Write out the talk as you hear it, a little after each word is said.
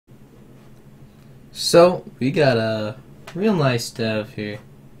So, we got a real nice dev here.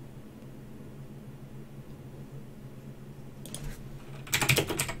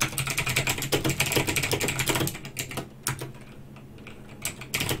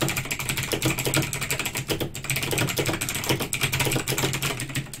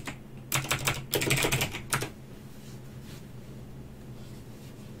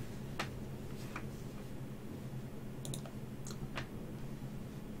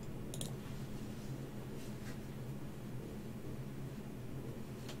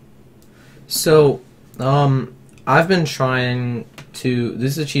 So, I've been trying to.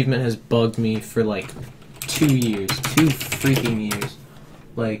 This achievement has bugged me for like 2 years, 2 freaking years.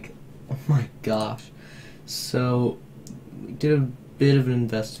 Like, oh my gosh. So, we did a bit of an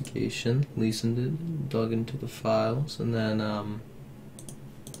investigation. Leeson did, dug into the files, and then, and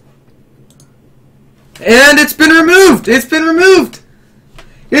it's been removed! It's been removed!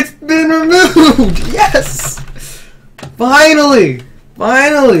 It's been removed! Yes! Finally!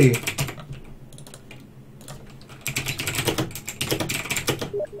 Finally!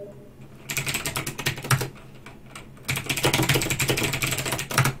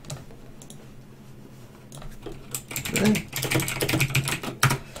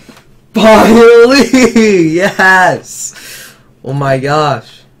 Finally! Yes! Oh my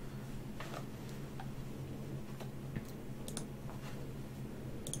gosh.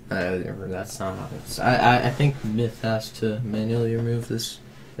 That's not how it's. I think Myth has to manually remove this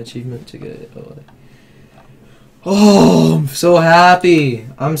achievement to get it away. Oh, I'm so happy.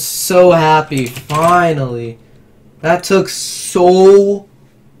 I'm so happy. Finally. That took so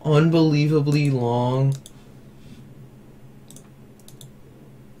unbelievably long.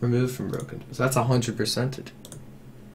 Removed from broken. So that's 100%ed.